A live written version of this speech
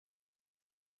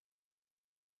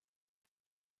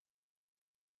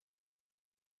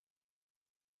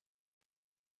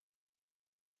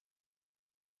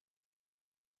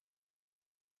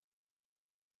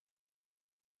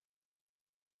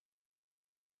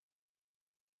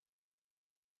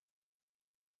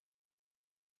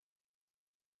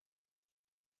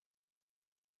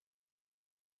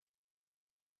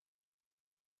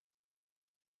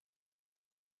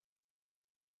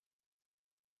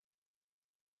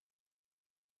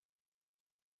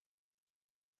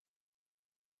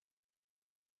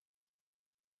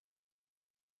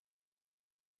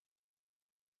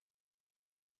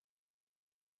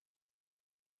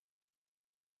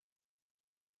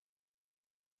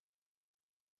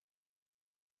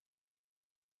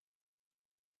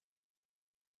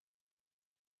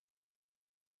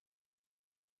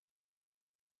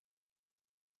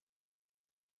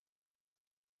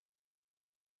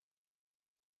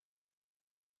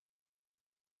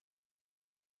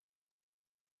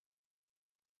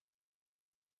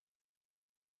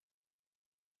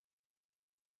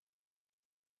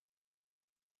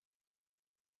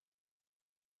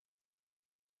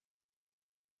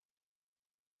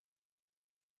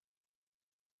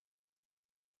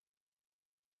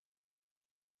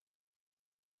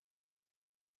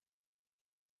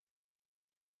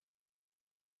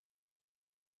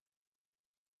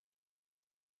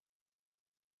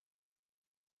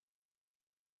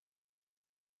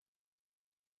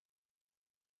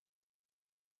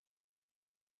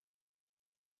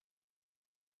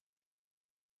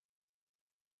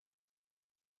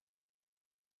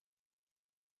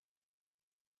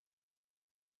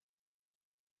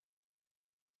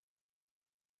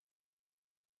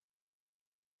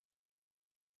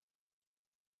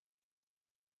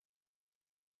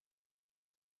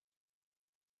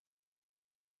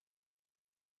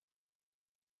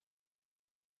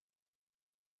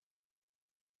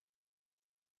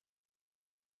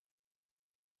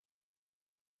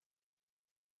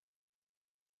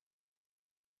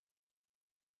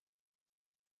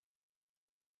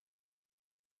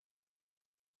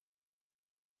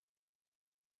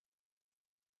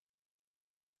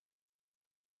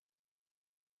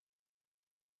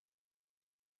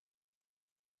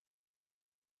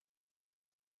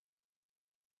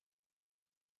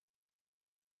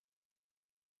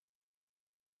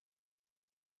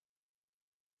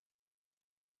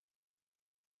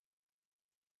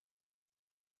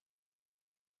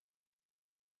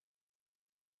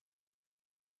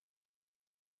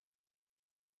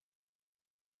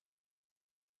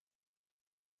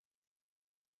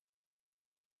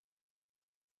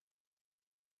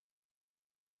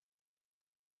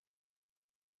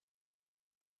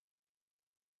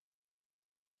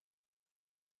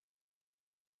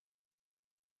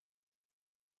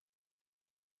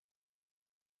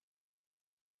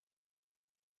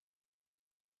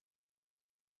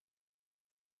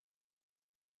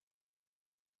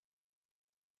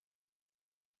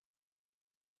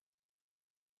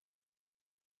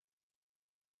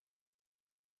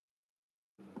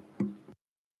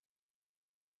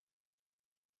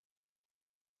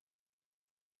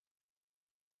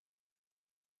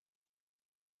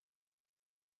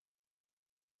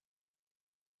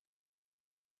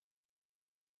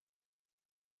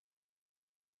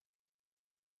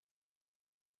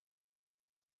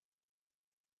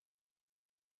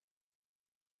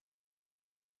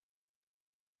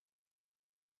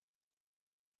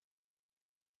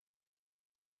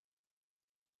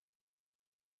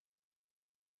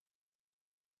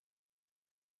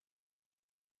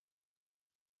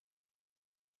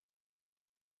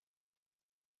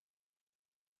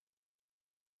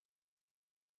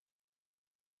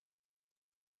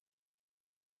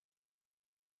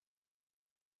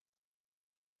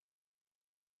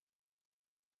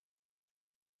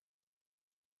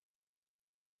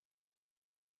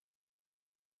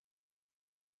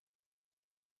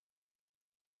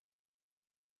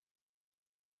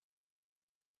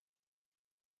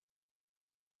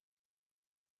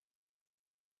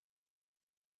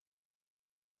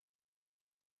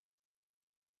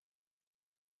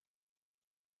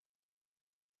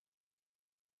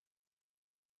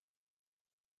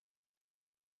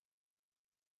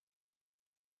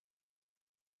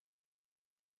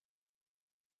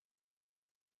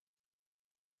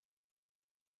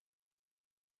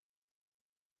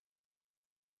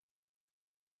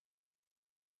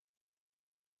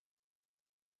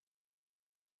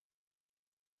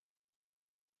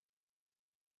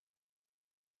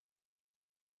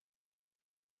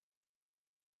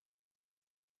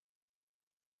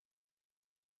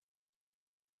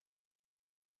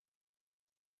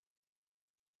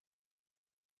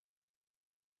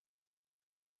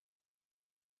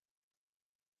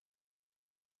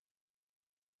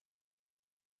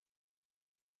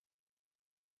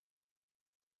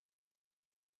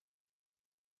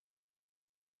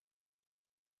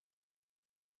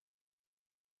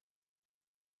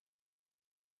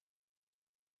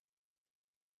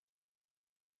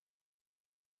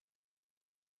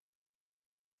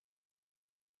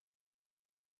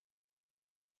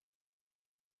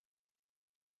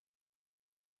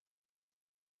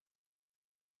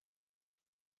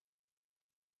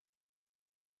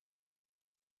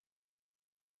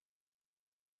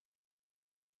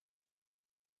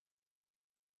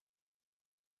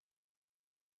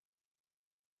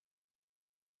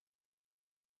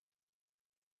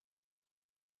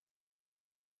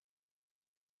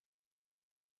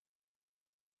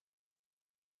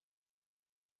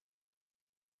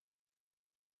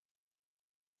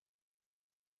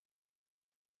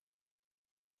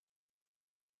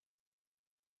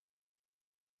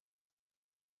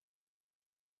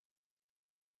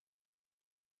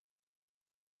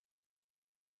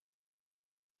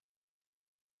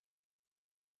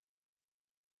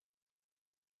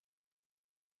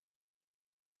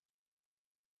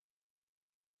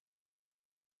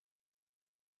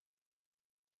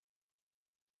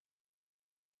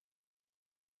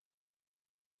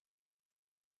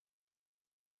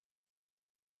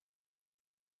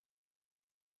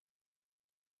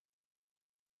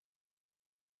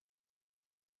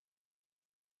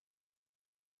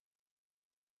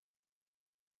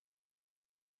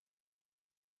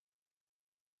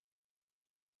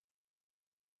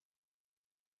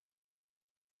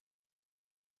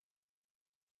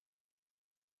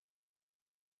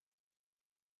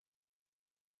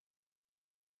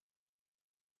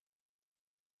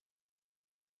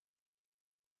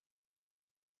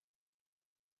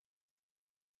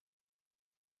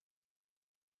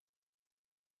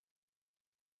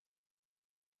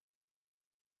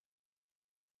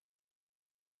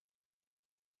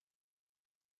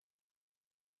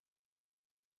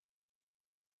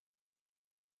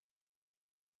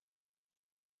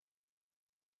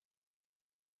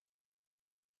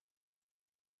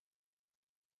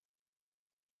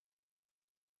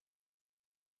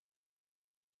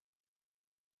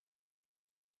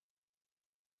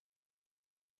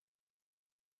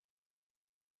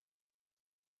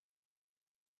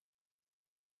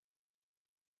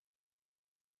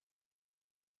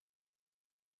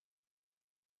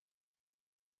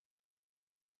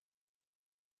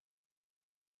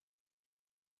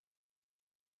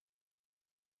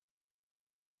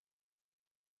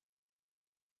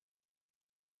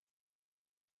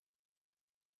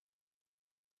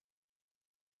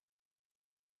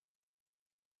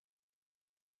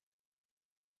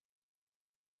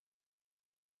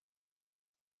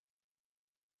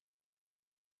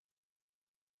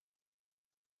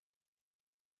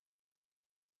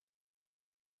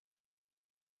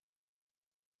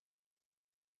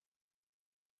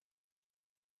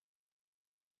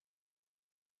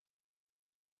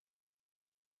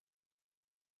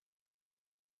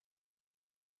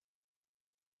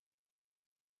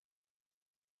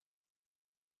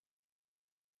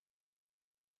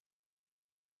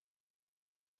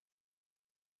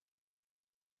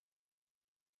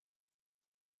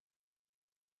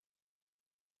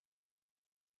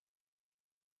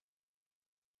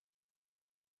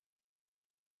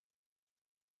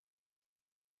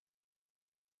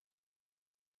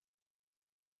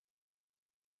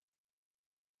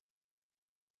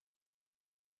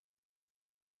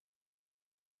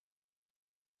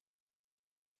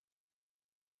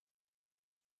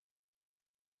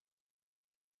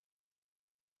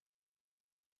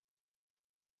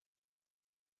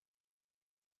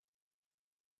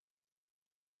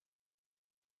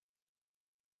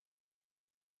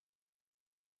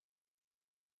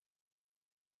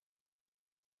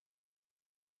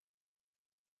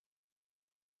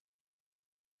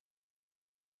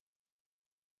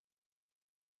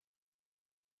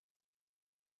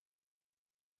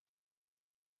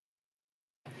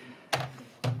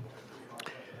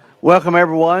Welcome,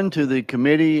 everyone, to the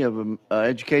Committee of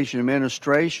Education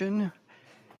Administration.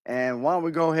 And why don't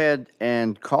we go ahead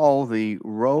and call the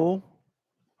roll?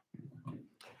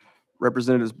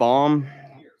 Representatives Baum,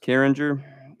 Carringer,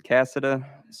 Cassada,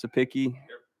 Sapicki,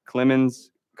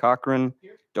 Clemens, Cochran,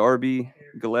 Darby,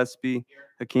 Gillespie,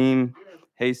 Hakeem,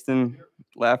 Haston,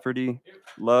 Lafferty,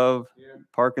 Love,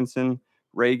 Parkinson,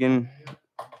 Reagan,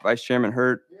 Vice Chairman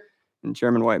Hurt, and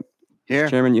Chairman White. Here.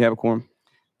 Chairman, you have a quorum.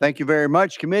 Thank you very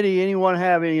much. Committee, anyone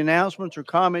have any announcements or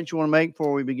comments you want to make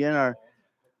before we begin our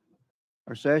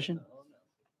session?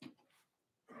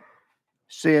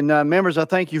 Seeing none, members, I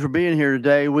thank you for being here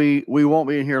today. We won't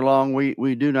be in here long.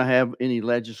 We do not have any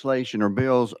legislation or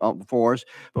bills before us,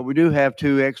 but we do have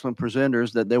two excellent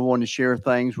presenters that they want to share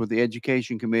things with the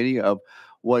Education Committee of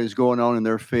what is going on in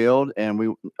their field, and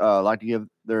we like to give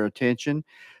their attention.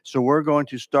 So we're going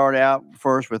to start out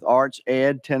first with Arts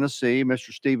Ed Tennessee,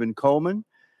 Mr. Stephen Coleman.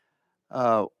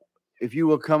 If you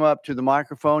will come up to the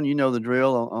microphone, you know the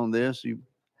drill on this.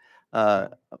 Either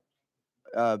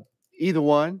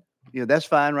one. Yeah, that's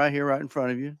fine right here, right in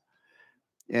front of you.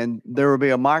 And there will be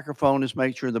a microphone. Just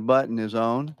make sure the button is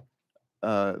on.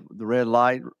 The red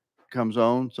light comes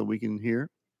on so we can hear.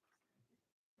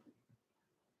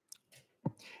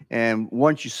 And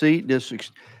once you see it,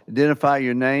 just identify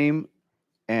your name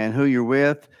and who you're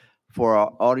with for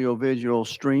our audio-visual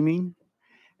streaming.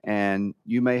 And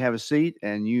you may have a seat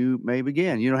and you may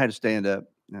begin. You don't have to stand up.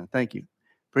 No, thank you.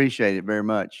 Appreciate it very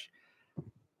much.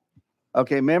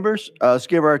 Okay, members, let's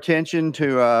give our attention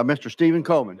to Mr. Stephen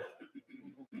Coleman.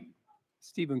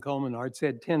 Stephen Coleman, Arts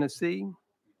Ed Tennessee.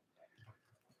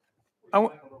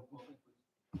 How's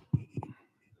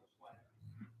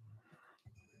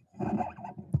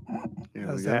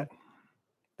that?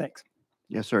 Thanks.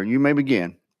 Yes, sir. You may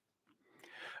begin.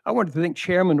 I want to thank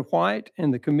Chairman White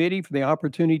and the committee for the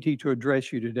opportunity to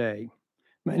address you today.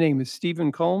 My name is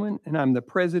Stephen Coleman, and I'm the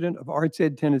president of Arts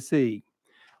Ed Tennessee.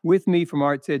 With me from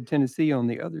Arts Ed Tennessee on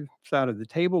the other side of the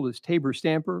table is Tabor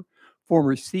Stamper,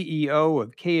 former CEO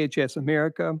of KHS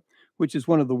America, which is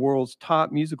one of the world's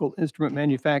top musical instrument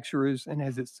manufacturers and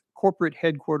has its corporate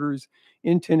headquarters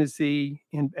in Tennessee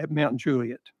at Mount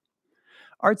Juliet.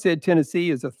 Arts Ed Tennessee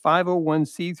is a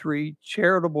 501c3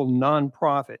 charitable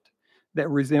nonprofit that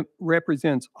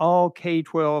represents all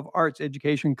K-12 arts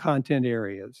education content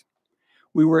areas.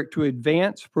 We work to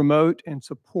advance, promote, and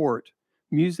support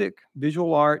music,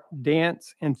 visual art,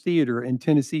 dance, and theater in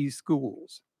Tennessee's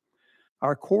schools.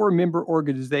 Our core member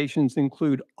organizations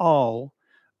include all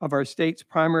of our state's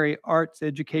primary arts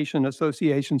education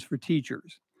associations for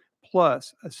teachers,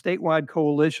 plus a statewide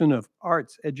coalition of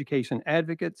arts education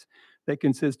advocates that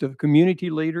consist of community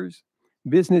leaders,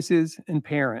 businesses, and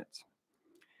parents.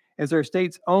 As our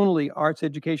state's only arts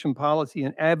education policy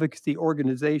and advocacy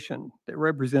organization that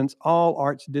represents all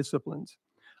arts disciplines,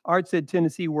 Arts Ed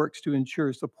Tennessee works to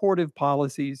ensure supportive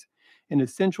policies and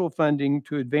essential funding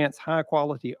to advance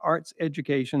high-quality arts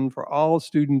education for all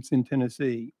students in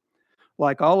Tennessee.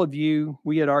 Like all of you,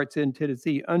 we at Arts Ed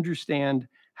Tennessee understand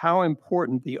how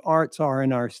important the arts are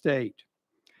in our state.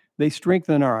 They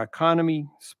strengthen our economy,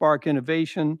 spark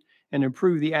innovation, and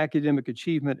improve the academic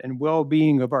achievement and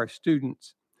well-being of our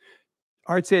students.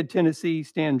 Arts Ed Tennessee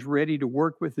stands ready to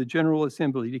work with the General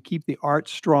Assembly to keep the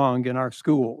arts strong in our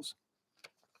schools.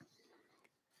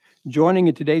 Joining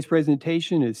in today's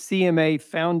presentation is CMA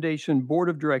Foundation Board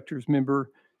of Directors member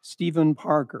Stephen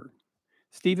Parker.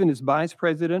 Stephen is Vice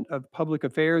President of Public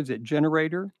Affairs at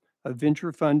Generator, a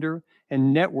venture funder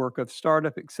and network of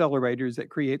startup accelerators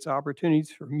that creates opportunities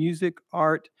for music,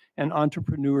 art, and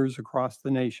entrepreneurs across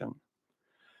the nation.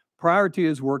 Prior to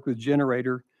his work with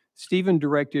Generator, Stephen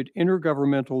directed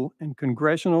intergovernmental and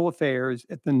congressional affairs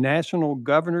at the National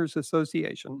Governors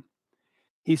Association.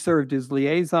 He served as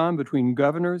liaison between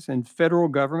governors and federal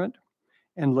government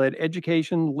and led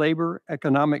education, labor,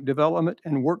 economic development,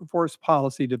 and workforce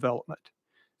policy development.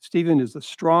 Stephen is a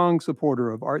strong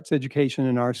supporter of arts education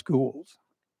in our schools.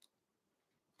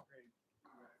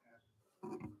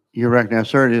 You're recognized,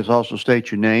 sir. It is also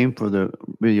state your name for the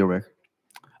video record.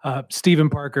 Stephen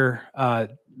Parker,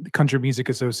 Country Music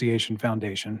Association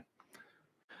Foundation.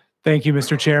 Thank you,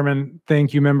 Mr. Chairman.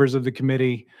 Thank you, members of the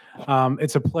committee.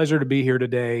 It's a pleasure to be here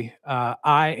today.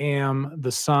 I am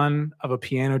the son of a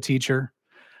piano teacher.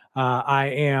 I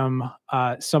am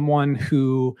someone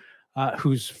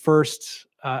whose first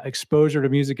exposure to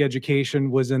music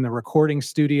education was in the recording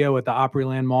studio at the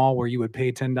Opryland Mall, where you would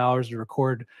pay $10 to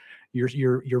record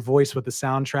your voice with the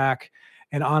soundtrack.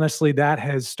 And honestly, that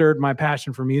has stirred my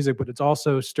passion for music, but it's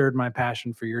also stirred my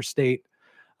passion for your state.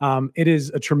 It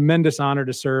is a tremendous honor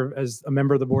to serve as a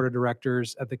member of the board of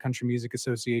directors at the Country Music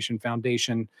Association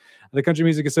Foundation. The Country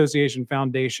Music Association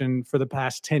Foundation for the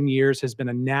past 10 years has been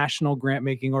a national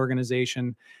grant-making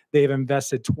organization. They have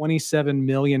invested $27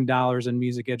 million in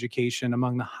music education,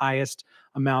 among the highest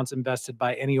amounts invested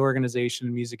by any organization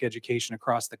in music education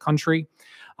across the country.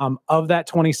 Of that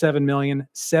 27 million,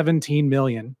 17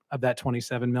 million of that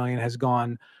 27 million has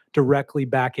gone directly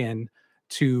back in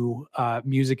to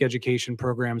music education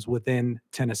programs within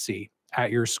Tennessee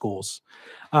at your schools.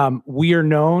 We are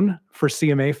known for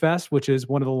CMA Fest, which is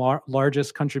one of the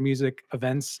largest country music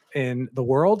events in the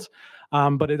world,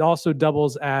 but it also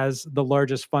doubles as the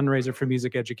largest fundraiser for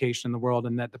music education in the world,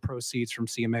 and that the proceeds from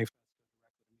CMA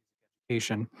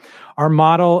education. Our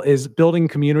model is building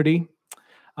community,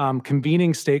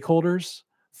 convening stakeholders,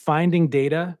 finding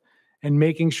data, and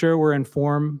making sure we're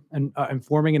informing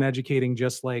and educating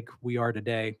just like we are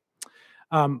today.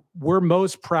 We're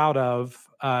most proud of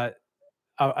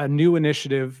a new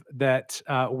initiative that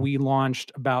we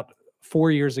launched about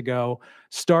 4 years ago,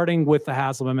 starting with the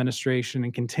Haslam administration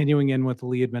and continuing in with the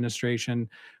Lee administration,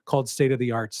 called State of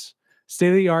the Arts. State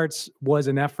of the Arts was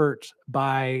an effort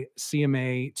by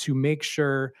CMA to make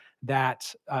sure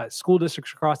that school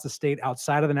districts across the state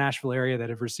outside of the Nashville area that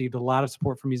have received a lot of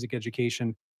support for music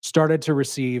education started to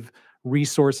receive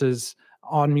resources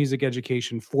on music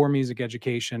education for music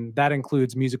education. That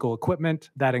includes musical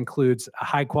equipment, that includes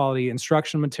high quality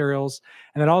instructional materials,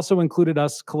 and it also included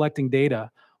us collecting data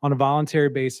on a voluntary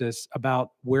basis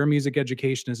about where music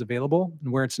education is available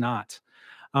and where it's not.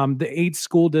 The 8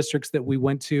 school districts that we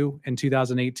went to in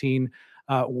 2018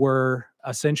 were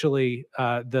essentially,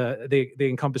 they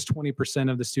encompassed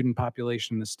 20% of the student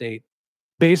population in the state.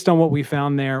 Based on what we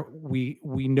found there, we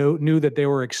knew that there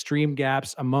were extreme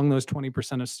gaps among those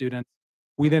 20% of students.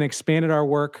 We then expanded our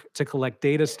work to collect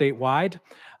data statewide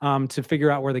to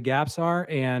figure out where the gaps are.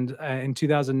 And in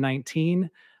 2019,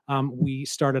 we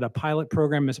started a pilot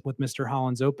program with Mr.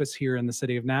 Hollins Opus here in the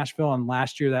city of Nashville. And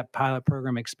last year, that pilot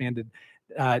program expanded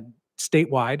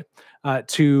statewide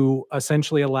to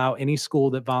essentially allow any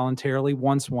school that voluntarily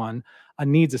wants one a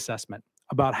needs assessment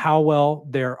about how well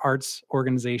their arts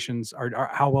organizations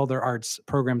how well their arts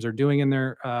programs are doing in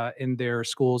their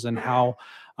schools, and how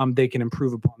they can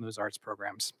improve upon those arts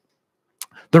programs.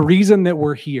 The reason that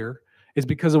we're here is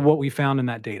because of what we found in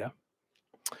that data.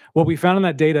 What we found in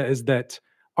that data is that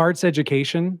arts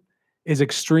education is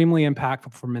extremely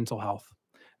impactful for mental health.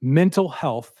 Mental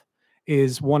health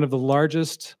is one of the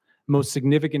largest, most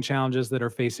significant challenges that are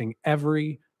facing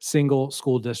every single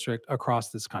school district across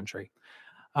this country.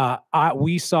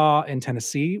 We saw in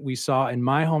Tennessee, we saw in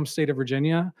my home state of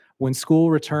Virginia, when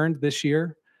school returned this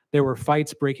year, there were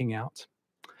fights breaking out.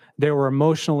 There were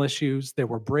emotional issues, there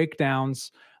were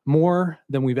breakdowns, more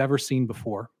than we've ever seen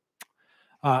before.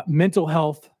 Mental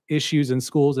health issues in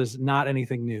schools is not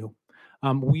anything new.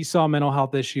 We saw mental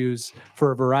health issues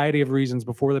for a variety of reasons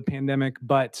before the pandemic,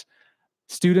 but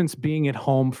students being at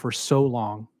home for so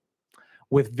long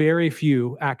with very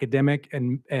few academic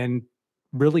and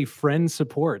really friend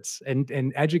supports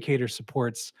and educator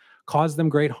supports caused them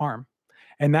great harm.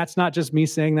 And that's not just me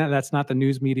saying that, that's not the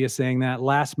news media saying that.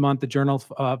 Last month, the Journal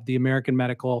of the American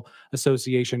Medical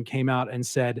Association came out and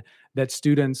said that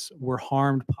students were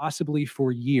harmed possibly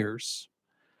for years,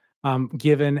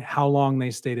 given how long they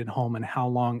stayed at home and how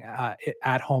long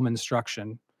at-home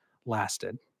instruction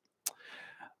lasted.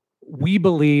 We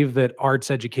believe that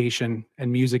arts education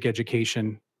and music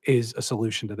education is a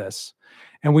solution to this.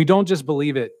 And we don't just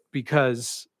believe it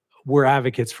because we're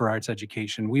advocates for arts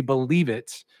education. We believe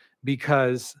it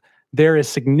because there is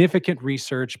significant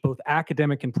research, both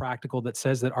academic and practical, that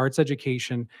says that arts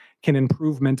education can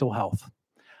improve mental health.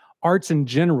 Arts in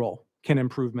general can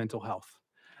improve mental health.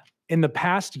 In the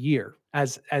past year,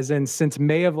 since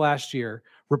May of last year,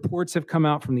 reports have come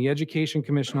out from the Education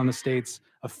Commission on the States,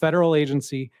 a federal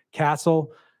agency, CASEL,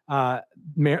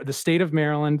 the state of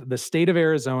Maryland, the state of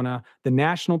Arizona, the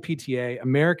National PTA,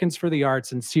 Americans for the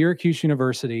Arts, and Syracuse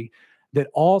University, that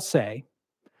all say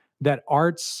that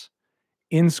arts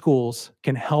in schools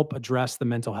can help address the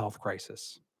mental health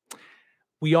crisis.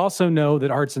 We also know that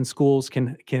arts in schools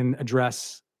can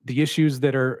address the issues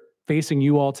that are facing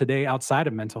you all today outside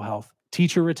of mental health,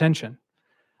 teacher retention.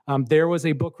 There was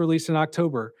a book released in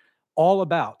October all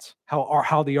about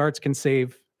how the arts can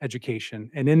save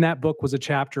education. And in that book was a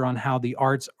chapter on how the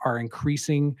arts are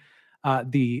increasing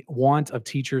the want of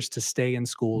teachers to stay in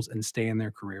schools and stay in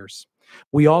their careers.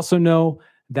 We also know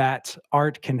that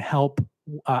art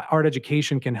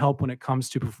education can help when it comes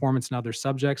to performance in other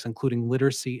subjects, including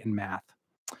literacy and math.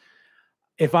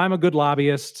 If I'm a good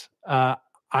lobbyist, I'm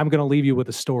going to leave you with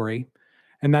a story.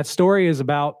 And that story is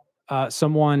about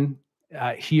someone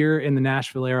here in the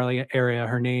Nashville area.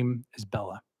 Her name is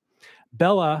Bella.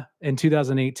 Bella, in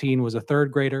 2018, was a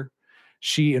third grader.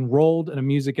 She enrolled in a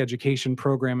music education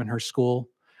program in her school.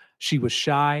 She was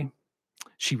shy.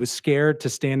 She was scared to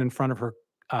stand in front of her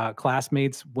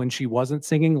classmates when she wasn't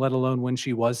singing, let alone when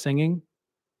she was singing.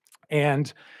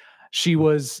 And she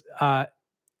had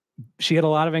a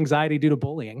lot of anxiety due to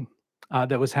bullying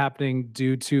that was happening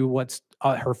due to what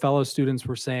her fellow students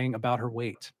were saying about her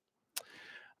weight.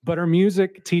 But her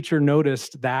music teacher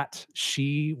noticed that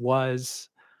she was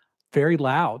very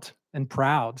loud and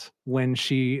proud when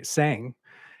she sang.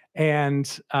 And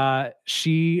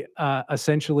she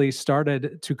essentially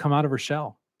started to come out of her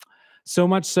shell. So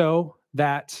much so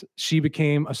that she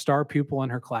became a star pupil in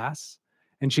her class,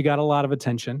 and she got a lot of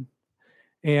attention.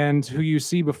 And who you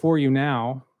see before you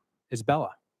now is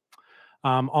Bella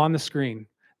on the screen.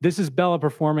 This is Bella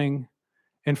performing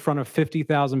in front of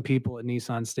 50,000 people at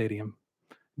Nissan Stadium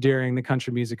during the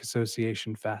Country Music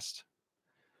Association Fest.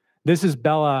 This is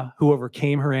Bella who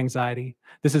overcame her anxiety.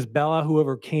 This is Bella who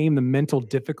overcame the mental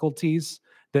difficulties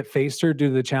that faced her due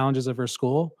to the challenges of her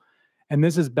school. And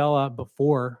this is Bella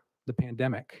before the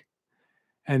pandemic.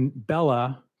 And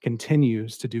Bella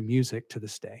continues to do music to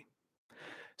this day.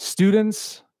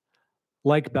 Students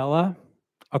like Bella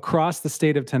across the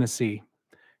state of Tennessee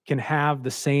can have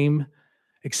the same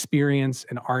experience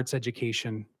in arts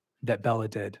education that Bella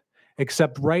did.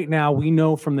 Except right now, we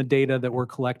know from the data that we're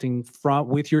collecting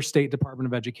with your state Department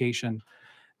of Education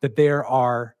that there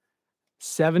are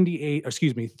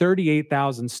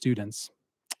 38,000 students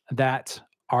that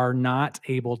are not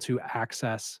able to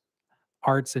access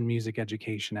arts and music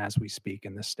education as we speak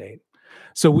in the state.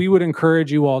 So we would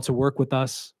encourage you all to work with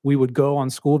us. We would go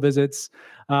on school visits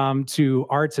to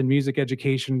arts and music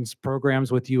education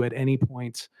programs with you at any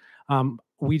point.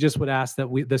 We just would ask that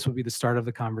this would be the start of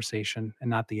the conversation and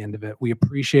not the end of it. We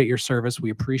appreciate your service. We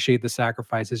appreciate the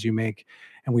sacrifices you make,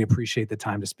 and we appreciate the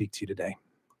time to speak to you today.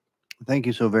 Thank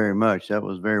you so very much. That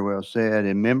was very well said.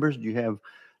 And members, do you have,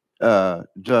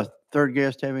 does third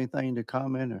guest have anything to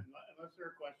comment? Or? Unless there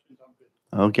are questions,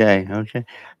 I'm good. Okay.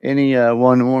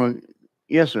 Anyone want to?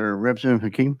 Yes, sir. Representative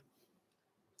Hakeem.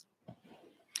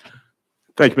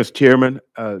 Thank you, Mr. Chairman.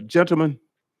 Gentlemen,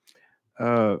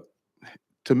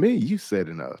 to me, you set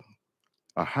in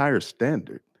a higher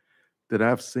standard that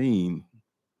I've seen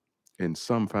in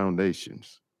some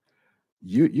foundations.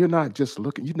 You're not just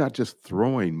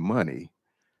throwing money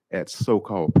at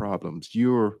so-called problems.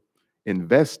 You're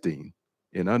investing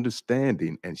in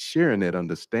understanding and sharing that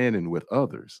understanding with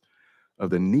others of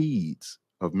the needs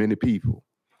of many people.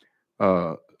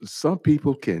 Some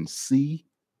people can see,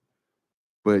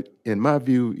 but in my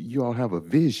view, you all have a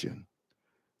vision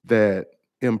that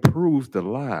improves the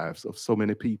lives of so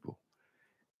many people.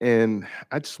 And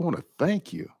I just want to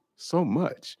thank you so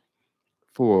much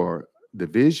for the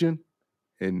vision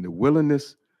and the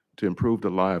willingness to improve the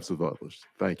lives of others.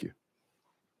 Thank you.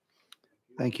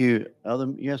 Thank you.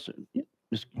 Yes,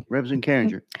 Ms. Representative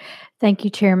Carringer. Thank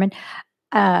you, Chairman.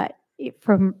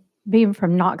 From being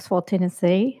from Knoxville,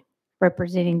 Tennessee,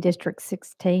 representing District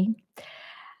 16,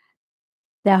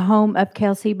 the home of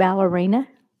Kelsey Ballerina,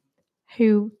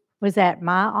 who was at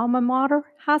my alma mater,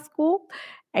 high school,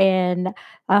 and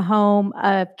a home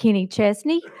of Kenny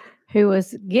Chesney, who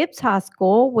was Gibbs High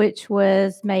School, which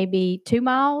was maybe 2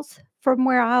 miles from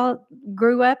where I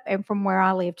grew up and from where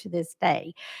I live to this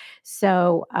day.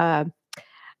 So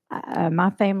my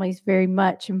family's very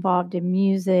much involved in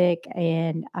music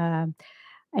and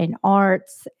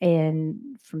arts, and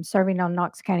from serving on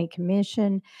Knox County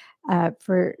Commission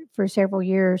for several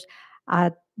years.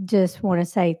 I just want to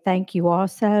say thank you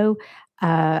also.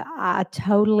 I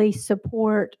totally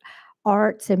support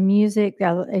arts and music.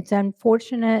 It's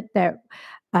unfortunate that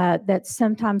that's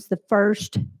sometimes the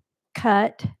first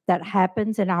cut that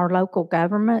happens in our local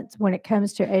governments when it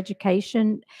comes to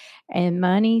education and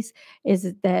monies,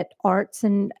 is that arts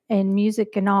and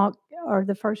music and all are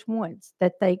the first ones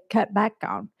that they cut back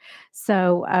on.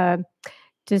 So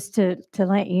just to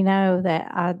let you know that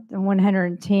I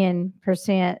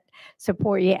 110%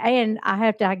 support you. And I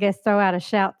have to, I guess, throw out a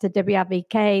shout to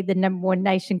WIBK, the #1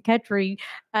 nation country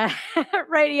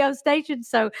radio station.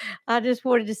 So I just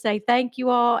wanted to say thank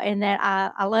you all, and that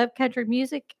I love country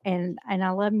music and I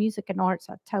love music and arts.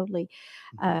 I totally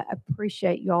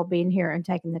appreciate you all being here and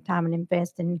taking the time and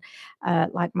investing,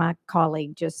 like my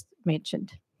colleague just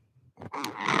mentioned.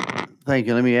 Thank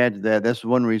you. Let me add to that. That's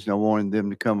one reason I wanted them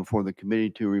to come before the committee,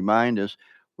 to remind us.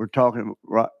 We're talking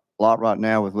a lot right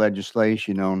now with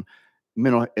legislation on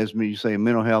mental, as you say,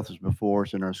 mental health is before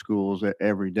us in our schools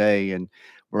every day, and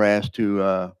we're asked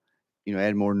to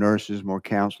add more nurses, more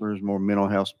counselors, more mental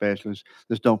health specialists.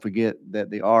 Just don't forget that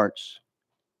the arts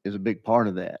is a big part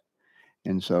of that.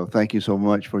 And so thank you so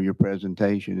much for your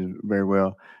presentation. It's very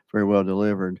well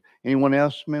delivered. Anyone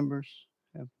else, members?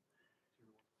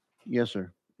 Yes,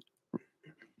 sir.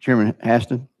 Chairman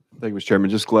Haston. Thank you, Mr.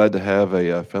 Chairman. Just glad to have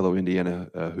a fellow Indiana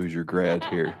Hoosier grad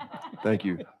here. Thank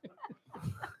you.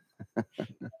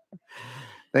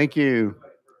 Thank you.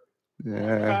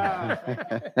 Yeah.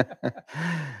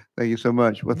 Thank you so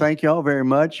much. Well, thank you all very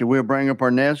much. And we'll bring up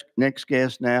our next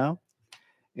guest now.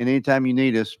 And anytime you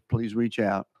need us, please reach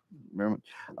out.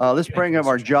 Let's bring up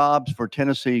our Jobs for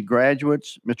Tennessee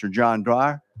graduates, Mr. John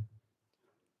Dwyer.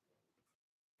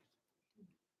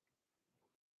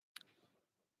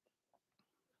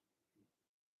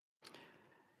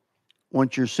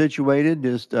 Once you're situated,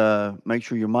 just make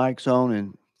sure your mic's on,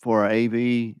 and for our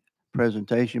AV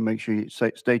presentation, make sure you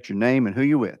state your name and who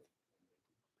you're with.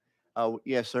 Oh,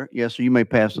 yes, sir. Yes, sir. You may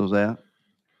pass those out.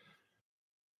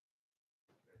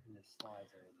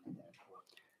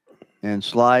 And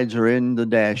slides are in the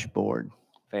dashboard.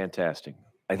 Fantastic.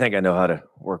 I think I know how to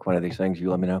work one of these things. You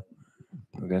let me know.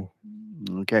 We're good.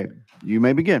 Okay. You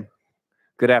may begin.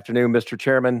 Good afternoon, Mr.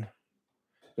 Chairman,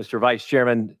 Mr. Vice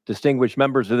Chairman, distinguished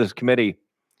members of this committee.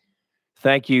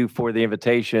 Thank you for the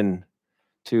invitation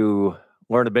to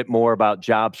learn a bit more about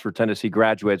Jobs for Tennessee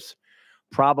graduates,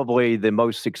 probably the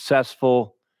most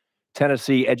successful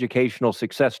Tennessee educational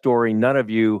success story none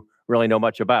of you really know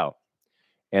much about,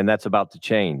 and that's about to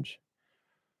change.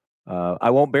 I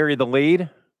won't bury the lead.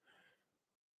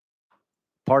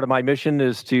 Part of my mission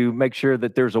is to make sure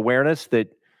that there's awareness that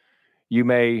you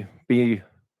may be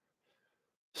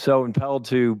so impelled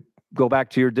to go back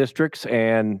to your districts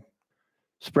and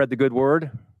spread the good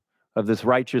word of this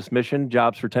righteous mission,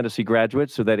 Jobs for Tennessee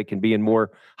graduates, so that it can be in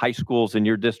more high schools in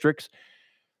your districts.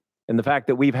 And the fact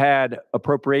that we've had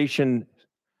appropriation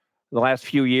the last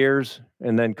few years,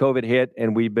 and then COVID hit,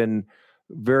 and we've been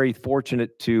very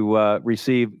fortunate to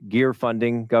receive GEAR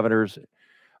funding, Governor's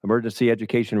Emergency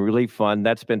Education Relief Fund.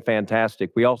 That's been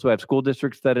fantastic. We also have school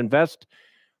districts that invest,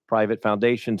 private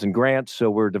foundations and grants, so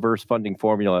we're a diverse funding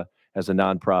formula as a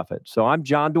nonprofit. So I'm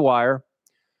John Dwyer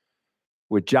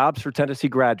with Jobs for Tennessee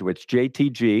Graduates,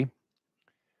 JTG.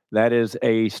 That is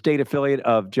a state affiliate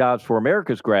of Jobs for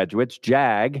America's Graduates,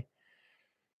 JAG.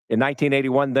 In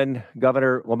 1981, then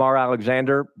Governor Lamar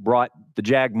Alexander brought the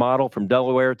JAG model from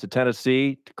Delaware to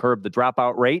Tennessee to curb the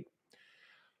dropout rate.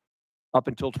 Up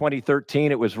until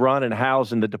 2013, it was run and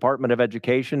housed in the Department of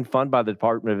Education, funded by the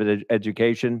Department of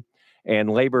Education and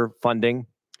labor funding.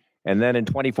 And then in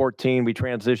 2014, we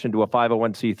transitioned to a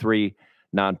 501c3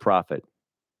 nonprofit.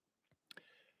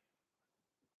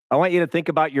 I want you to think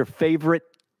about your favorite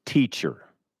teacher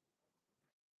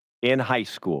in high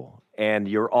school. And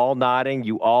you're all nodding.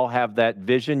 You all have that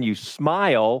vision. You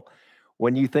smile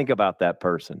when you think about that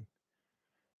person.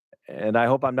 And I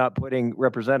hope I'm not putting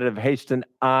Representative Haston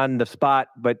on the spot,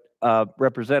 but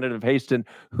Representative Haston,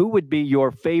 who would be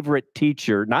your favorite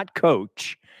teacher, not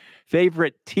coach,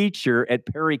 favorite teacher at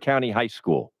Perry County High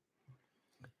School?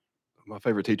 My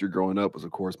favorite teacher growing up was,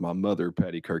 of course, my mother,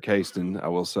 Patty Kirk Haston. I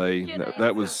will say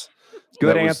that was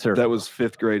good answer. That was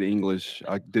fifth grade English.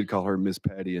 I did call her Miss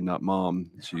Patty and not Mom.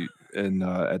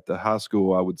 At the high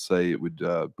school, I would say it would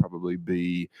probably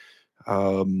be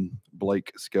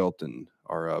Blake Skelton,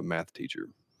 our math teacher.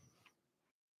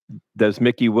 Does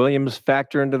Mickey Williams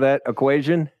factor into that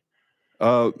equation?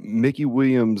 Mickey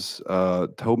Williams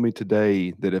told me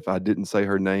today that if I didn't say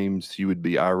her name, she would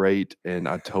be irate, and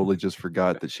I totally just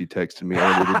forgot that she texted me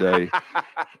earlier today,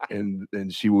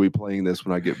 and she will be playing this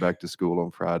when I get back to school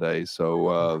on Friday.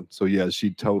 So yeah,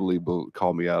 she totally will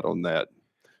call me out on that.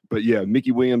 But yeah,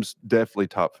 Mickey Williams, definitely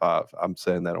top 5. I'm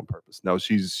saying that on purpose. No,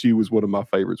 she was one of my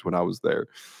favorites when I was there.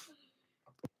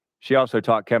 She also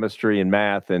taught chemistry and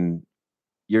math, and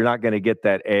you're not going to get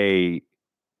that A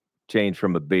change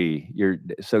from a B.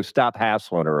 So stop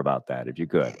hassling her about that if you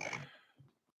could.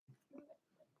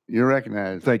 You're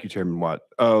recognized. Thank you, Chairman Watt.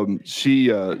 She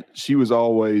was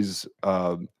always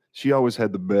she always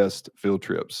had the best field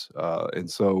trips,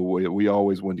 and so we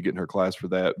always wanted to get in her class for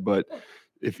that. But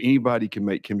if anybody can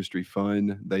make chemistry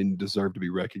fun, they deserve to be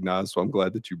recognized. So I'm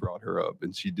glad that you brought her up,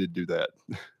 and she did do that.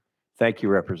 Thank you,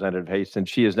 Representative Haston.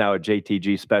 She is now a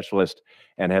JTG specialist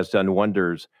and has done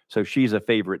wonders. So she's a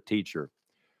favorite teacher.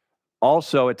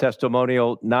 Also a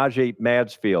testimonial, Najee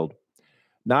Madsfield.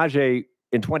 Najee,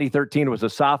 in 2013, was a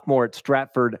sophomore at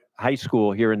Stratford High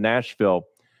School here in Nashville.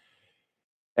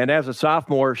 And as a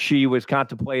sophomore, she was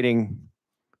contemplating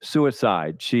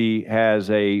suicide. She has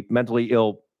a mentally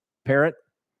ill parent.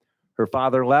 Her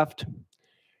father left,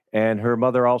 and her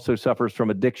mother also suffers from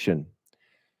addiction.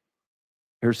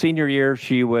 Her senior year,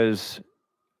 she was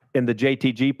in the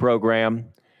JTG program,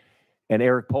 and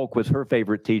Eric Polk was her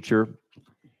favorite teacher.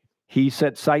 He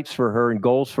set sights for her and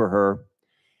goals for her,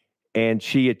 and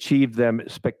she achieved them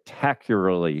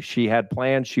spectacularly. She had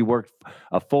plans. She worked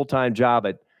a full-time job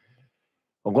at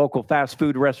a local fast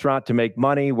food restaurant to make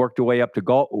money, worked her way up to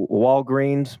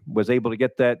Walgreens, was able to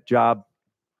get that job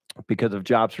because of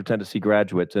Jobs for Tennessee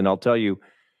Graduates. And I'll tell you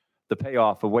the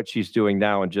payoff of what she's doing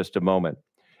now in just a moment.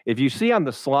 If you see on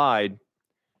the slide,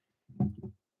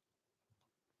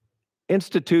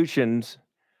 institutions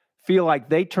feel like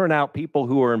they turn out people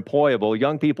who are employable,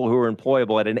 young people who are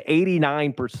employable at an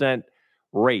 89%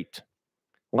 rate,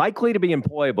 likely to be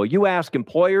employable. You ask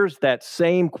employers that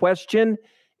same question,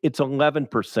 it's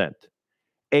 11%,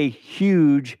 a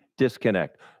huge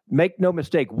disconnect. Make no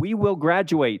mistake, we will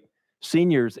graduate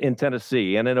seniors in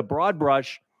Tennessee, and in a broad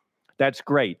brush, that's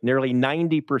great, nearly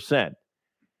 90%.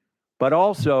 But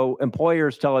also,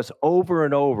 employers tell us over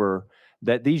and over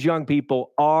that these young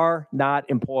people are not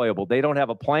employable. They don't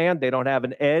have a plan. They don't have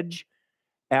an edge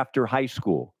after high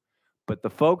school. But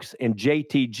the folks in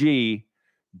JTG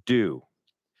do.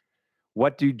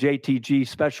 What do JTG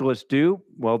specialists do?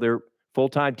 Well, they're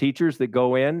full-time teachers that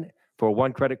go in for a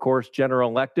one-credit course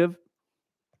general elective,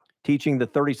 teaching the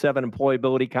 37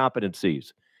 employability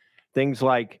competencies, things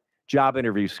like job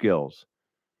interview skills,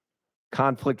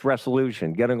 conflict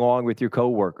resolution, getting along with your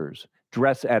coworkers,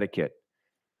 dress etiquette,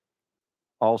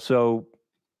 also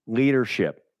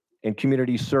leadership and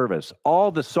community service,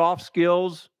 all the soft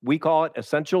skills, we call it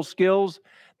essential skills,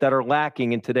 that are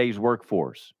lacking in today's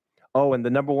workforce. Oh, and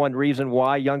the number one reason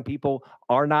why young people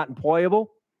are not employable,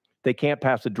 they can't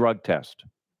pass a drug test.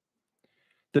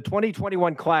 The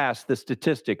 2021 class, the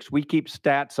statistics, we keep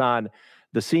stats on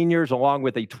the seniors along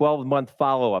with a 12-month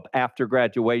follow-up after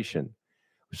graduation.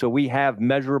 So we have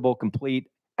measurable, complete,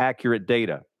 accurate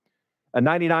data. A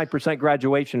 99%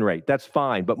 graduation rate, that's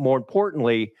fine. But more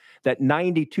importantly, that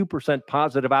 92%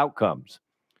 positive outcomes.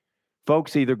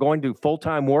 Folks either going to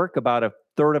full-time work, about a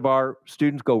third of our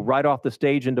students go right off the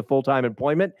stage into full-time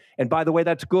employment. And by the way,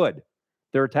 that's good.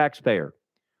 They're a taxpayer.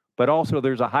 But also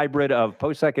there's a hybrid of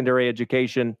post-secondary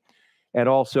education and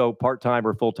also part-time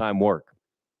or full-time work.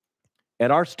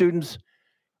 And our students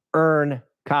earn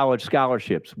college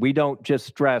scholarships. We don't just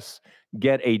stress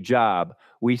get a job.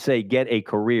 We say get a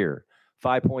career.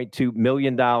 $5.2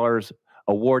 million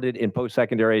awarded in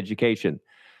post-secondary education.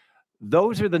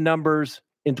 Those are the numbers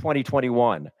in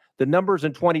 2021. The numbers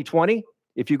in 2020,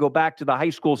 if you go back to the high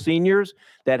school seniors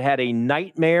that had a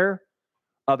nightmare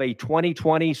of a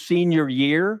 2020 senior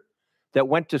year, that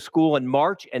went to school in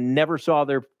March and never saw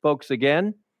their folks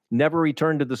again, never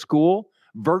returned to the school,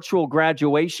 virtual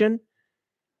graduation,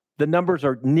 the numbers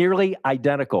are nearly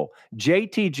identical.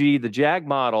 JTG, the JAG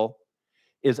model,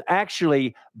 is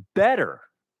actually better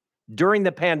during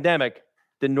the pandemic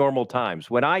than normal times.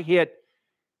 When I hit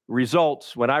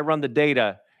results, when I run the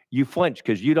data, you flinch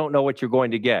because you don't know what you're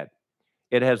going to get.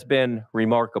 It has been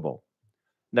remarkable.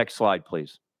 Next slide,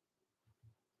 please.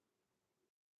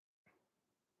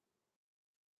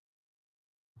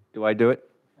 Do I do it?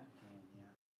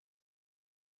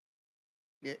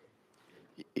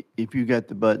 If you got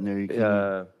the button there, you can.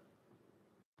 There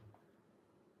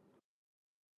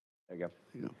you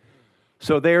go.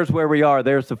 So there's where we are.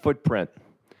 There's the footprint.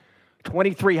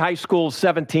 23 high schools,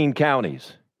 17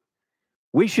 counties.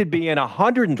 We should be in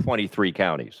 123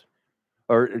 counties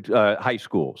or high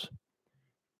schools.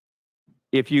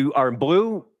 If you are in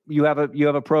blue, you have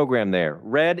a program there.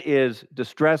 Red is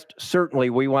distressed.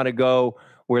 Certainly, we want to go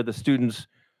where the students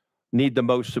need the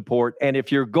most support. And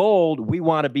if you're gold, we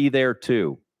want to be there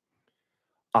too.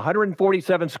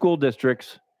 147 school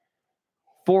districts,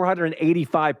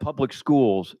 485 public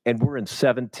schools, and we're in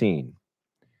 17.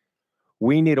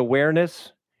 We need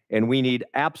awareness, and we need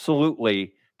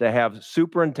absolutely to have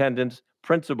superintendents,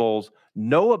 principals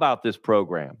know about this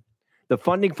program. The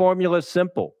funding formula is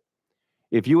simple.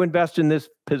 If you invest in this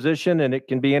position, and it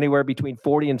can be anywhere between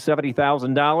 $40,000 and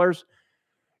 $70,000,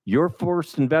 your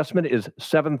first investment is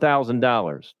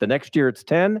 $7,000. The next year it's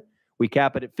 10, we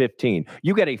cap it at 15.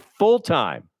 You get a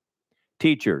full-time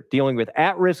teacher dealing with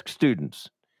at-risk students,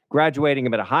 graduating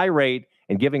them at a high rate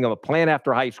and giving them a plan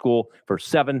after high school for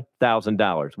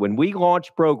 $7,000. When we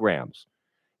launch programs,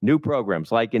 new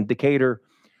programs like in Decatur,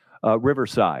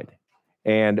 Riverside,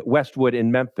 and Westwood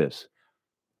in Memphis,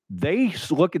 they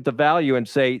look at the value and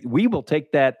say, we will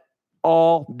take that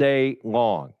all day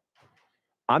long.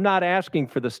 I'm not asking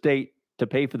for the state to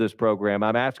pay for this program.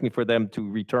 I'm asking for them to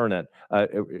return it,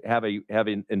 have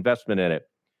an investment in it.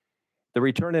 The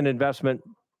return in investment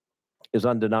is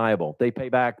undeniable. They pay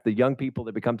back, the young people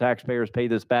that become taxpayers pay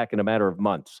this back in a matter of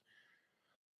months.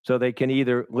 So they can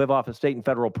either live off of state and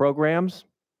federal programs,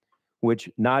 which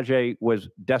Najee was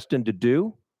destined to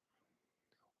do,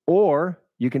 or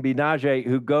you can be Najee,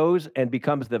 who goes and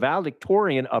becomes the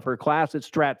valedictorian of her class at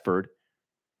Stratford,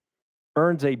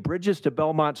 earns a Bridges to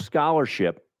Belmont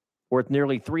scholarship worth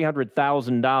nearly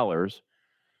 $300,000,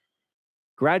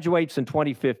 graduates in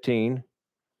 2015,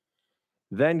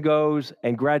 then goes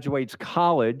and graduates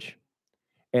college,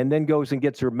 and then goes and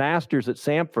gets her master's at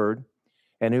Samford,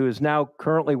 and who is now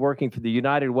currently working for the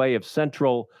United Way of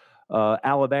Central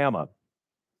Alabama.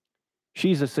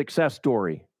 She's a success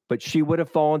story, but she would have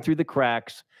fallen through the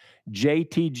cracks.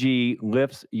 JTG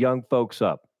lifts young folks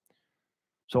up.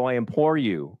 So I implore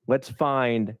you, let's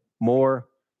find more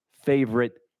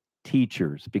favorite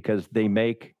teachers because they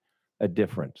make a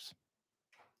difference.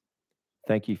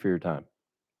 Thank you for your time.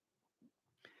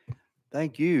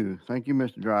 Thank you. Thank you,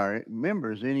 Mr. Dreyer.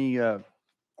 Members, any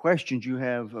questions you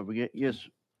have? Yes,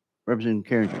 Representative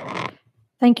Carringer.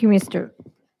 Thank you, Mr.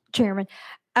 Chairman.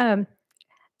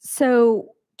 So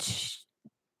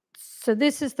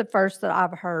this is the first that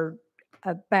I've heard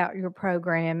about your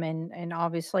program, and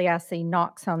obviously I see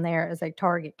Knox on there as a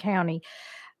target county.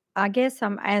 I guess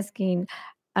I'm asking,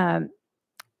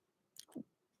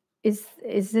 is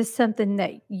this something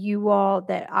that you all,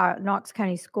 that our Knox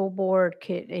County School Board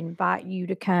could invite you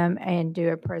to come and do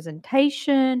a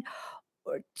presentation,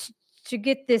 or to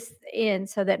get this in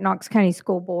so that Knox County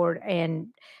School Board and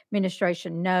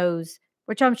administration knows,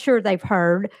 which I'm sure they've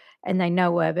heard and they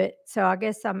know of it. So I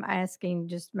guess I'm asking,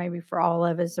 just maybe for all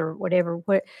of us or whatever,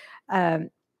 what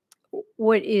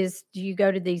is, do you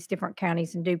go to these different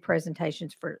counties and do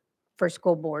presentations for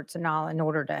school boards and all in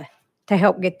order to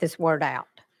help get this word out?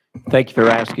 Thank you for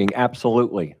asking.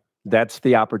 Absolutely. That's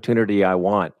the opportunity I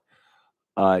want.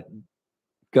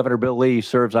 Governor Bill Lee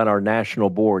serves on our national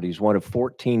board. He's one of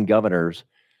 14 governors,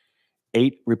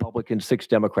 8 Republicans, 6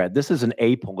 Democrats. This is an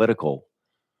apolitical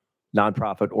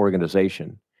nonprofit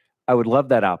organization. I would love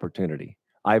that opportunity.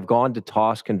 I've gone to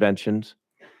TOS conventions.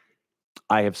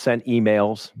 I have sent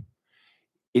emails.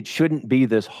 It shouldn't be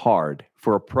this hard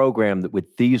for a program that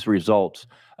with these results,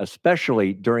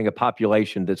 especially during a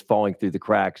population that's falling through the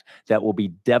cracks, that will be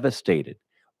devastated,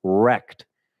 wrecked.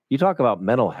 You talk about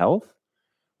mental health.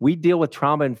 We deal with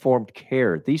trauma-informed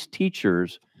care. These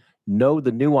teachers know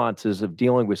the nuances of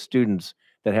dealing with students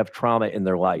that have trauma in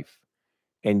their life.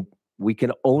 And we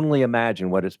can only imagine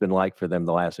what it's been like for them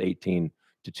the last 18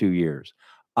 to 2 years.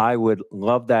 I would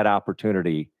love that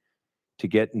opportunity to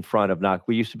get in front of Knox.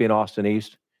 We used to be in Austin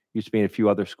East, used to be in a few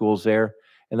other schools there,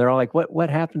 and they're all like, what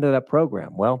happened to that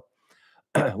program? Well,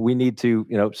 we need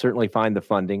to, certainly find the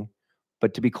funding,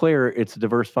 but to be clear, it's a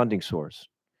diverse funding source.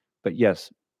 But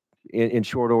yes, in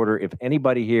short order, if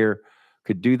anybody here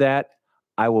could do that,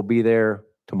 I will be there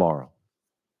tomorrow.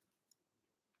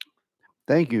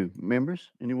 Thank you,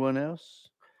 members. Anyone else?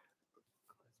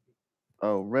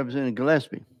 Oh, Representative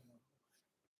Gillespie.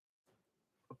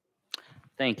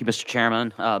 Thank you, Mr.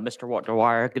 Chairman. Mr.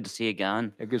 Dwyer, good to see you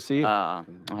again. Good to see you. I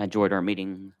enjoyed our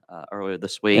meeting earlier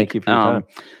this week. Thank you for your time.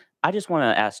 I just want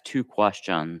to ask 2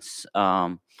 questions.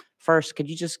 First, could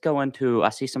you just go into, I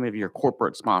see some of your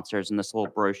corporate sponsors in this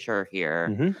little brochure here.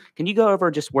 Mhm. Can you go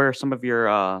over just where some of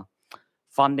your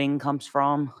funding comes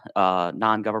from,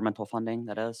 non-governmental funding,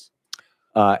 that is?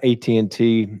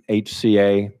 AT&T,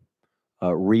 HCA,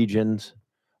 Regions.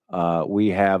 We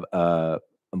have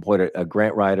employed a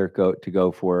grant writer to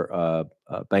go for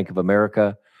Bank of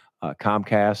America,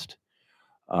 Comcast,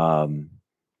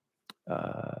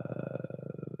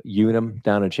 Unum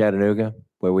down in Chattanooga,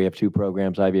 where we have 2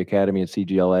 programs, Ivy Academy and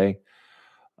CGLA.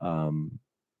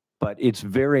 But it's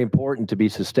very important to be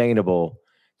sustainable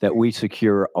that we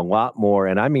secure a lot more,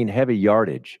 and I mean heavy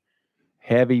yardage,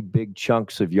 heavy big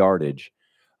chunks of yardage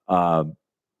from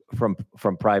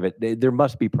private. There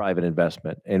must be private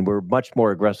investment, and we're much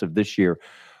more aggressive this year.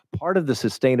 Part of the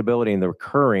sustainability and the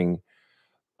recurring,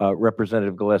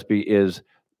 Representative Gillespie, is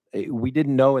we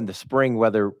didn't know in the spring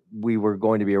whether we were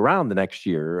going to be around the next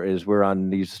year, as we're on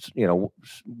these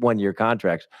 1-year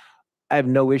contracts. I have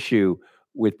no issue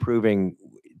with proving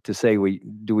to say we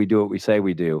do what we say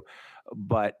we do,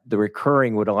 but the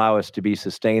recurring would allow us to be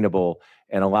sustainable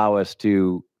and allow us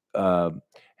to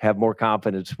have more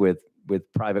confidence with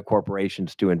private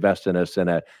corporations to invest in us in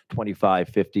a $25,000,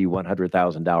 $50,000,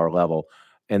 $100,000 level,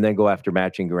 and then go after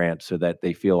matching grants so that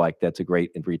they feel like that's a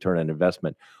great return on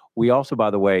investment. We also,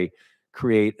 by the way,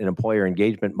 create an employer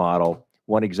engagement model.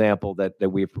 One example that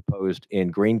we've proposed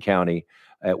in Greene County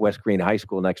at West Greene High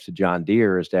School next to John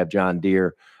Deere is to have John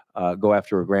Deere go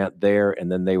after a grant there,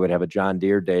 and then they would have a John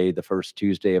Deere Day the first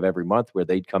Tuesday of every month where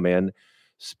they'd come in,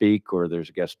 speak, or there's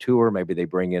a guest tour. Maybe they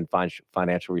bring in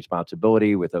financial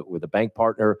responsibility with a bank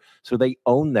partner. So they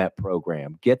own that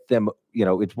program. Get them,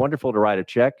 it's wonderful to write a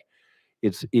check.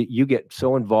 You get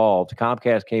so involved.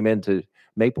 Comcast came into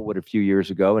Maplewood a few years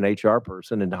ago, an HR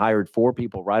person, and hired 4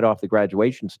 people right off the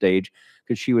graduation stage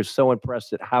because she was so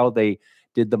impressed at how they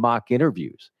did the mock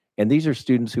interviews. And these are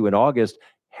students who in August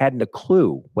hadn't a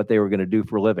clue what they were going to do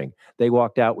for a living. They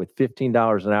walked out with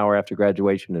 $15 an hour after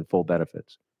graduation and full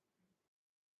benefits.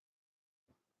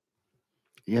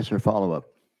 Yes, sir. Follow up.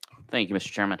 Thank you,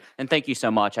 Mr. Chairman. And thank you so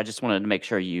much. I just wanted to make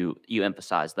sure you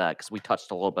emphasized that because we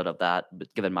touched a little bit of that,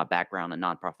 but given my background in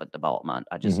nonprofit development,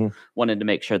 I just wanted to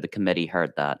make sure the committee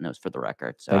heard that and it was for the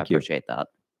record. So Thank I you. appreciate that.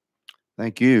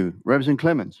 Thank you. Representative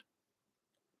Clemens.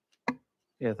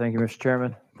 Yeah, thank you, Mr.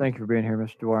 Chairman. Thank you for being here,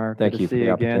 Mr. Dwyer. Thank Good you to for see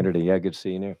the again. opportunity. Yeah, good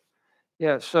seeing you.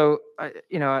 Yeah, so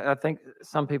I think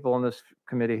some people on this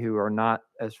committee who are not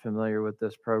as familiar with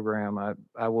this program,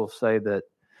 I will say that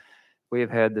we have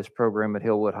had this program at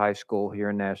Hillwood High School here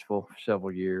in Nashville for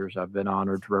several years. I've been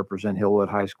honored to represent Hillwood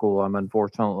High School. I'm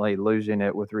unfortunately losing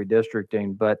it with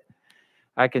redistricting, but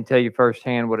I can tell you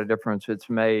firsthand what a difference it's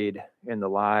made in the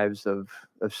lives of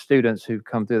students who've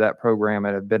come through that program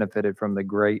and have benefited from the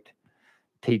great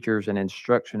teachers and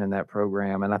instruction in that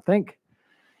program. And I think,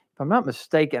 if I'm not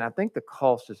mistaken, I think the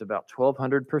cost is about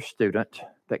 $1,200 per student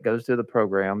that goes through the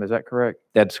program. Is that correct?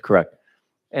 That's correct.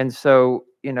 And so,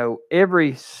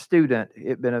 every student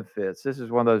it benefits. This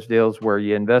is one of those deals where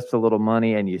you invest a little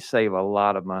money and you save a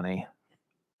lot of money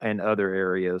in other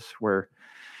areas where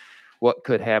what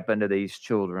could happen to these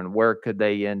children? Where could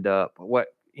they end up?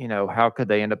 How could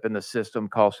they end up in the system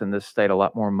costing this state a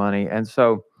lot more money? And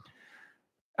so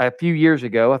a few years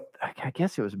ago, I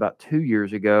guess it was about 2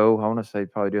 years ago, I want to say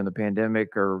probably during the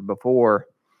pandemic or before,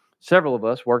 several of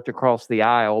us worked across the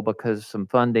aisle because some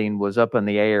funding was up in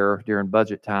the air during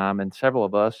budget time. And several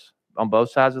of us on both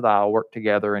sides of the aisle worked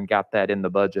together and got that in the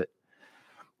budget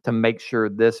to make sure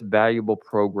this valuable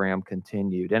program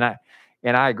continued. And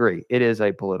I agree, it is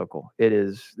apolitical.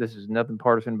 This is nothing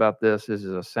partisan about this. This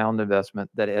is a sound investment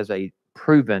that has a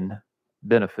proven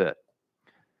benefit,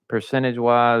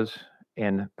 percentage-wise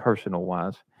and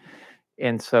personal-wise.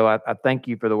 And so I thank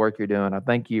you for the work you're doing. I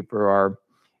thank you for our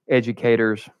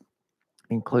educators,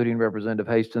 including Representative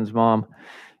Hastings' mom.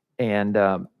 And,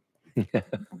 I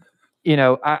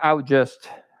would just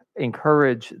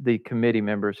encourage the committee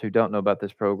members who don't know about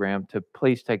this program to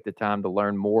please take the time to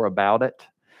learn more about it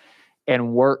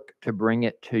and work to bring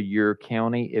it to your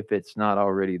county if it's not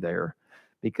already there.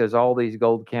 Because all these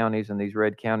gold counties and these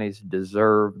red counties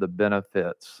deserve the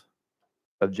benefits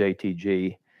of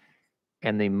JTG,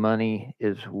 and the money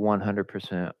is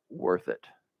 100% worth it.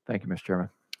 Thank you, Mr. Chairman.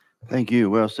 Thank you.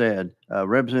 Well said.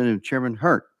 Representative Chairman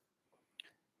Hurt.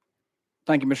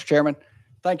 Thank you, Mr. Chairman.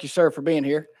 Thank you, sir, for being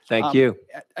here. Thank you.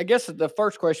 I guess the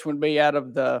first question would be, out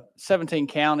of the 17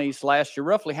 counties last year,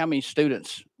 roughly how many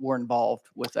students were involved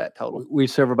with that total? We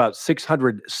serve about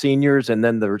 600 seniors, and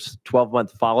then there's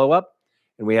 12-month follow-up,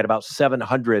 and we had about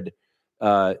 700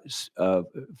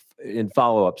 in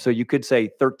follow-up. So you could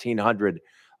say 1,300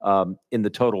 in the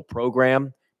total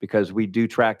program, because we do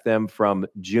track them from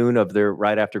June of their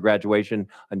right after graduation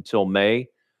until May,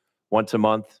 once a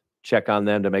month. Check on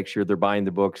them to make sure they're buying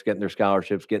the books, getting their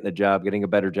scholarships, getting a job, getting a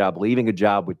better job, leaving a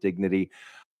job with dignity.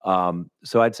 So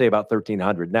I'd say about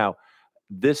 1,300. Now,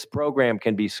 this program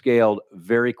can be scaled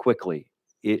very quickly.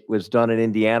 It was done in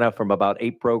Indiana from about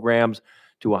 8 programs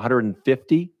to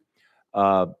 150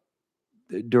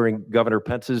 during Governor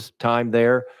Pence's time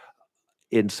there.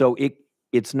 And so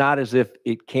it's not as if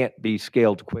it can't be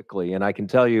scaled quickly. And I can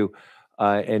tell you,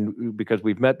 and because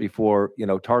we've met before,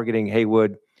 targeting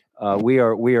Haywood, we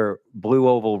are blue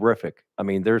oval-rific. I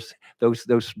mean, there's those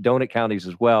donut counties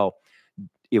as well.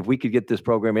 If we could get this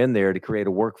program in there to create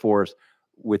a workforce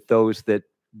with those that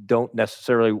don't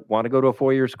necessarily want to go to a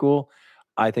 4-year school,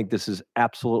 I think this is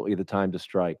absolutely the time to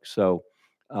strike. So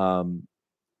I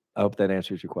hope that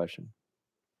answers your question.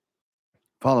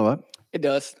 Follow up. It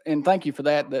does. And thank you for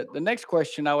that. The next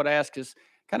question I would ask is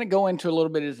kind of go into a little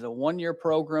bit, is it a 1-year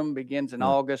program, begins in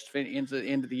August, ends at the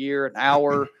end of the year, an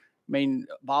hour? Is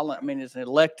it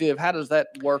elective? How does that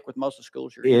work with most of the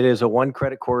schools you're in? It is a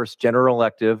 1-credit course general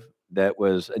elective that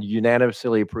was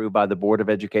unanimously approved by the Board of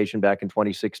Education back in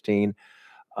 2016,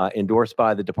 endorsed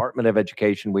by the Department of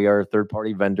Education. We are a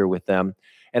third-party vendor with them.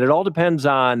 And it all depends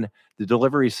on the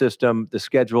delivery system, the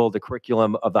schedule, the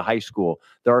curriculum of the high school.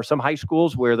 There are some high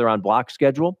schools where they're on block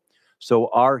schedule. So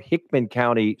our Hickman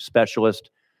County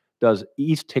specialist does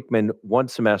East Hickman 1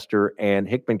 semester and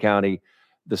Hickman County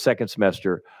the 2nd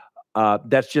semester.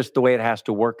 That's just the way it has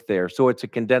to work there. So it's a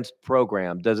condensed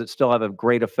program. Does it still have a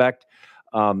great effect?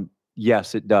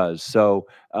 Yes, it does. So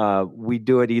we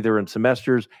do it either in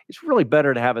semesters. It's really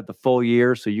better to have it the full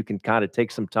year so you can kind of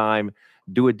take some time,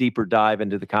 do a deeper dive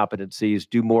into the competencies,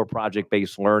 do more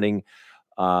project-based learning.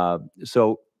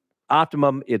 So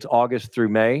optimum, it's August through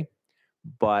May.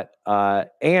 But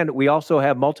and we also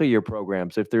have multi-year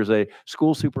programs. If there's a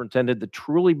school superintendent that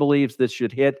truly believes this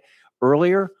should hit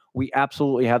earlier, we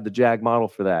absolutely have the JAG model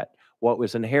for that. What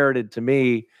was inherited to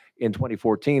me in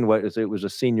 2014 was it was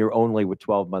a senior only with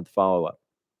 12-month follow-up.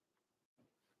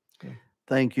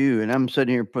 Thank you. And I'm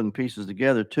sitting here putting pieces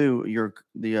together too.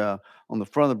 On the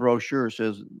front of the brochure it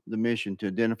says the mission to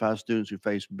identify students who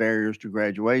face barriers to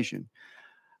graduation.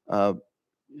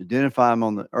 Identify them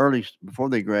on the before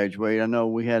they graduate. I know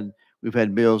we've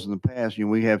had bills in the past.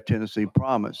 We have Tennessee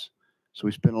Promise, so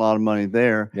we spend a lot of money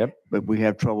there. Yep. But we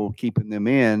have trouble keeping them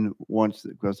in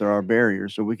because there are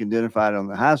barriers. So we can identify it on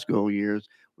the high school years.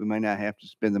 We may not have to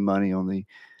spend the money on the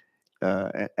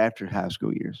after high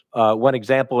school years. One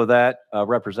example of that,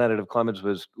 Representative Clemens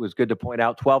was good to point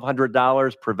out,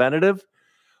 $1,200 preventative.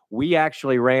 We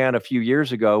actually ran a few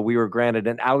years ago, we were granted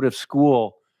an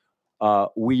out-of-school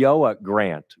WIOA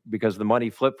grant because the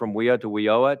money flipped from WIA to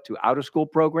WIOA to out-of-school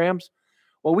programs.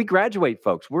 Well, we graduate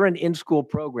folks. We're an in-school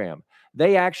program.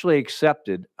 They actually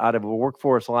accepted out of a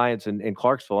Workforce Alliance in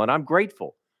Clarksville, and I'm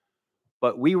grateful.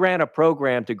 But we ran a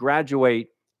program to graduate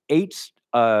 8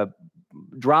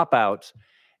 dropouts,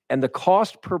 and the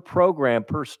cost per program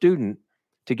per student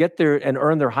to get there and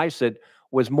earn their HiSET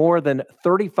was more than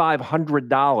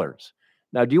 $3,500.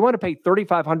 Now, do you want to pay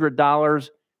 $3,500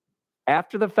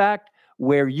 after the fact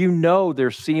where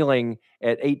their ceiling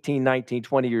at 18, 19,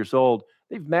 20 years old,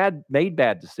 they've made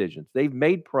bad decisions. They've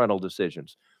made parental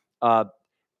decisions. I'd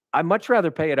much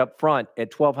rather pay it up front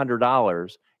at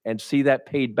 $1,200 and see that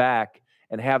paid back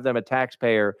and have them a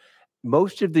taxpayer.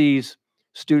 Most of these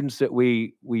students that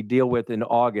we deal with in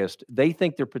August, they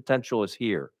think their potential is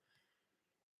here.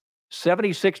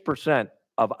 76%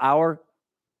 of our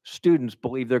students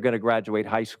believe they're going to graduate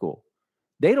high school.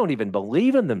 They don't even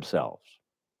believe in themselves.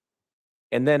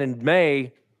 And then in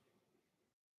May,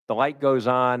 the light goes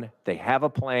on. They have a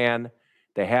plan.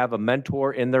 They have a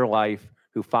mentor in their life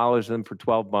who follows them for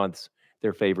 12 months,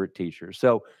 their favorite teacher.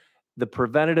 So the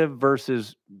preventative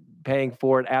versus paying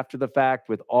for it after the fact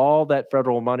with all that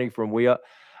federal money from WIA,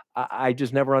 I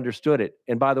just never understood it.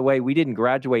 And by the way, we didn't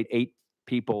graduate 8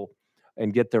 people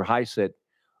and get their HiSET.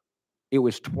 It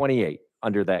was 28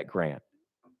 under that grant.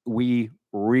 We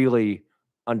really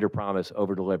under-promised,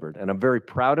 over-delivered. And I'm very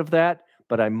proud of that,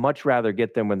 but I much rather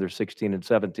get them when they're 16 and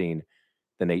 17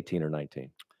 than 18 or 19.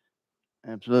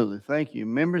 Absolutely. Thank you.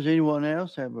 Members, anyone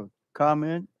else have a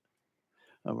comment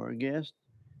of our guest?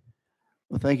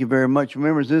 Well, thank you very much.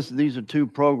 Members, these are 2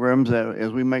 programs that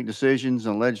as we make decisions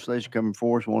on legislation coming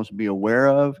forward, we want us to be aware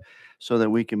of so that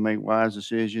we can make wise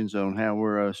decisions on how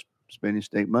we're spending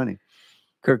state money.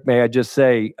 Kirk, may I just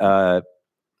say, I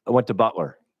went to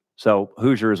Butler, so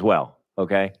Hoosier as well,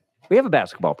 okay? We have a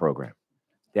basketball program.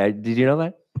 Yeah, did you know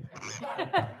that?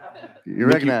 You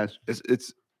recognize.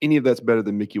 It's any of that's better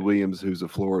than Mickey Williams, who's a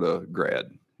Florida grad.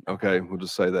 Okay, we'll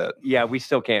just say that. Yeah, we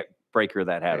still can't break her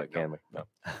that habit, can we? No.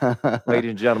 Ladies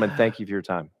and gentlemen, thank you for your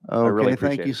time. I really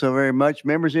appreciate thank you it. so very much.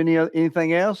 Members,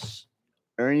 anything else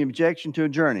or any objection to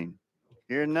adjourning?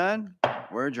 Hearing none,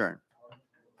 we're adjourned.